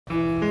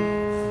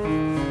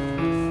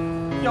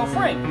Yo,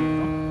 Frank,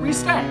 where your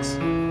stacks?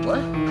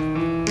 What?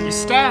 Your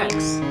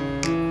stacks.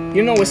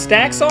 You know what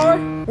stacks are?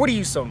 What are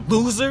you, some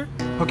loser?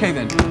 Okay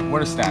then,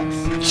 what are stacks?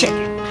 Check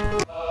it.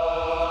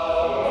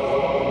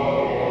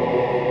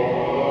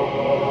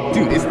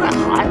 Dude, isn't that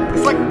hot?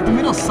 It's like the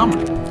middle of summer.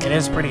 It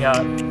is pretty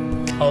hot.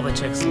 All the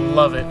chicks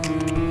love it.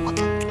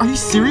 Are you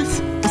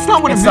serious? That's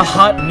not what it's I meant. It's a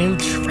hot new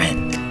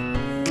trend.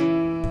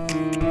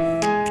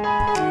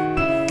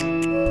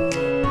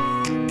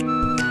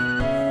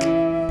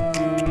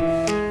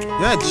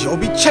 Yeah,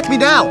 Joby, check me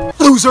now,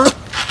 loser!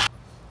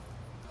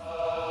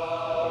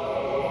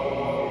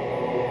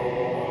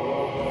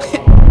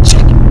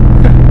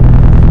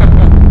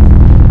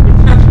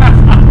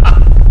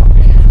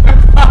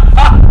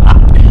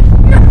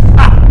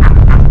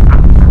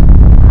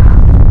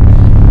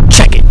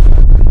 Check it.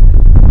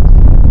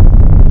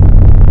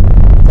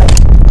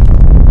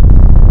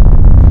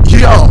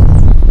 Check it.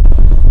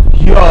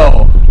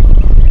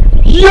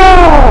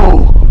 Yo!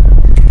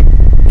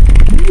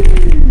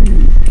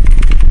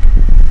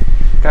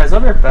 Guys,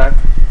 I'll be right back.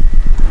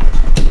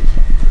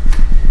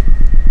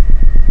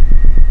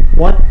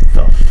 What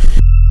the f?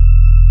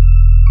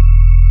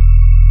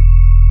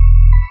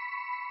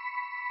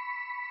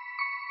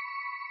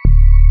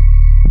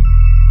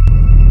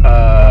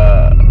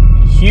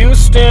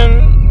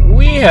 Houston,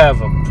 we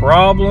have a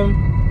problem.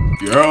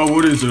 Yeah,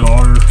 what is it,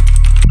 Otter?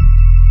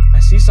 I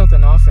see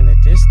something off in the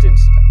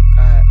distance.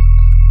 I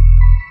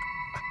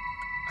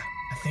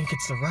think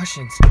it's the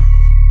Russians.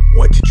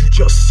 What did you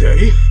just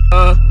say?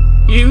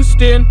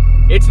 Houston,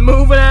 it's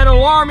moving at an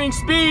alarming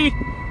speed.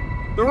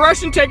 The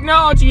Russian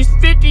technology is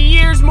 50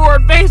 years more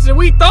advanced than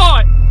we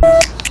thought.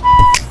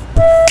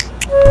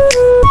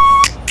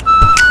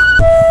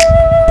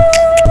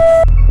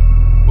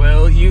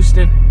 Well,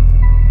 Houston,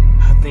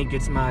 I think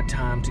it's my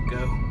time to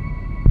go.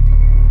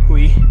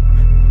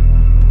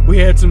 We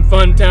had some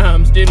fun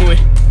times, didn't we?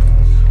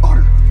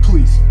 Otter,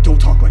 please, don't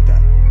talk like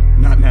that.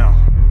 Not now.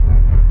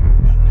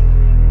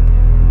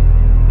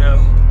 No.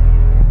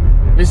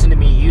 Listen to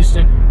me,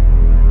 Houston.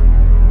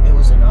 It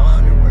was an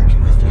honor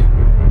working with you.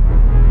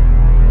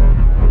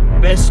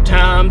 Best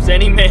times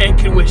any man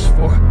could wish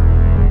for.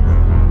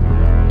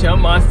 Tell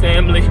my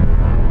family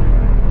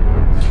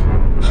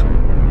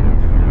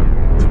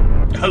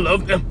I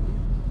love them.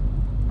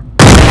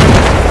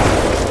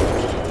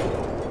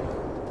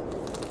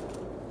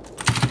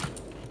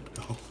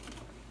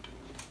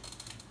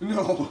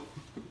 No.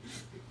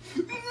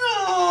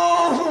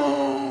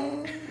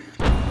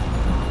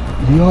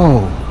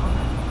 Yo.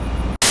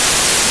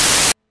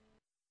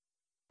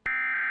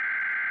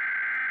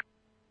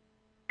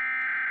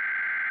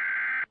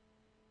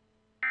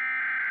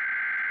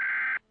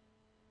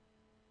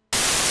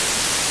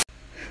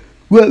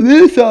 What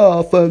we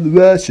saw from the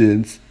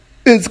Russians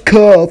is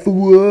call for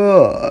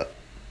war.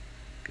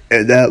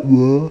 And that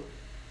war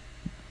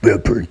will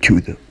bring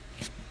to them.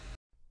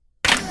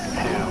 2,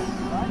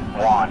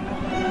 1,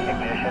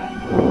 ignition.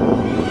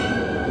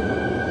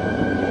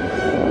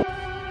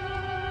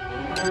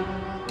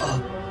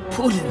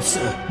 Putin,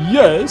 sir.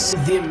 Yes?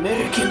 The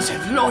Americans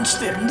have launched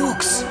their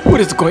nukes.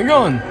 What is going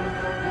on?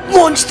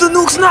 Launch the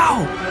nukes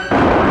now!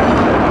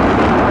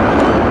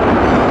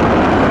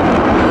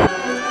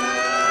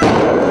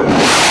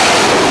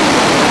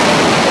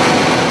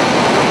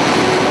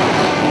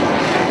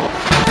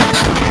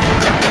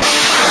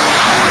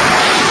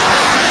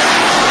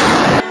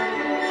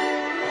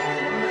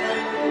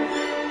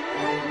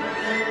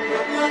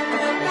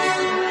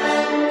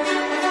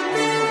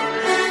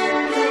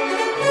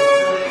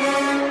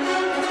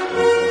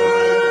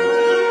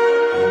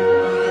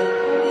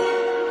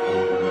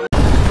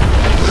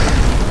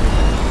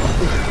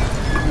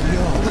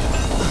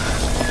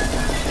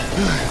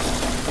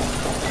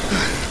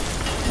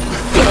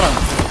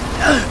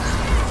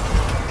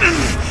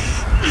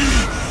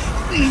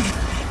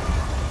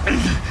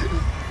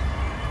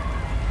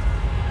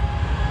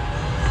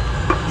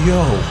 Yo.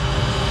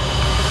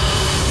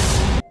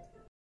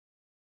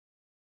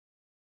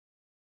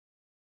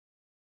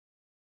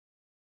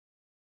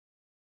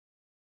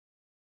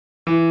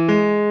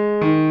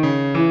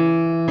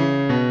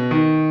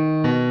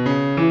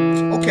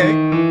 Okay.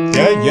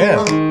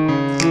 Yeah.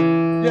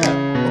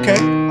 Yeah. Okay.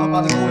 I'm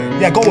about to go in.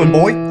 Yeah, go in,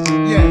 boy.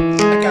 Yeah,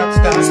 I got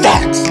stacks.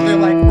 Stacks. They're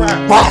like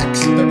rocks.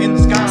 Rocks. They're in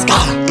the sky.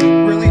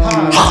 Really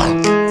high. High.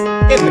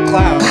 In the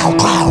clouds.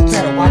 Clouds.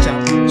 Better watch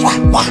out.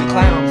 What?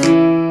 Clowns.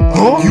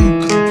 Huh? You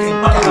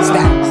got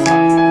stacks.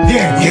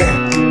 Yeah.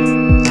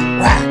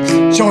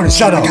 Rocks. Jordan,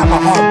 shut up. I got my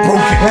heart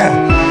broken. Yeah.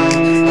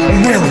 It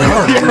really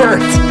hurt. It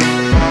hurt.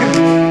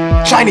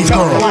 Chinese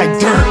girl. Like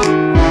dirt.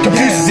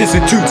 Computers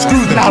Institute.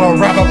 Screw them. Not a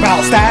rap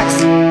about stacks.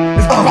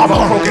 It's about a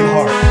broken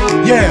heart.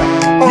 Yeah.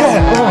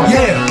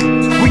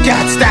 Yeah. We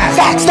got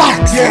stacks.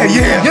 Stacks.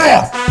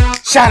 Yeah.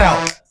 Shout out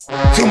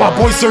to my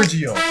boy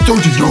Sergio.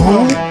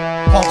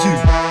 Paul 2.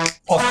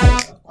 Paul's cool.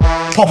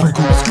 Paul pretty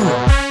cool. Screw him.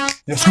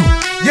 Yeah, screw.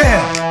 Yeah.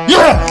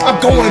 I'm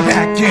going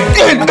back in.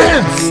 I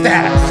got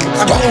stacks.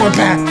 I'm going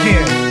back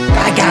in.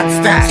 I got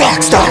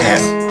stacks.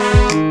 Stacks.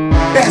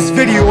 Best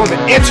video on the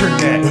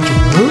internet.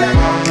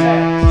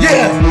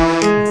 Yeah.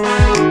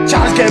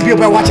 Peele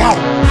better watch out.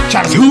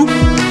 China's who?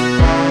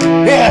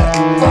 Yeah.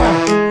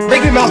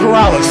 Make me Miles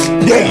Morales.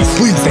 Yeah,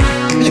 please take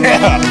it.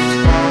 Yeah.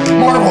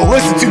 Marvel,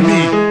 listen to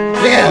me.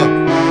 Yeah.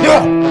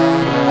 Yeah.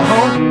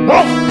 Uh-huh.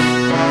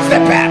 Oh.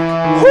 Step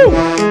back.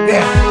 Whew.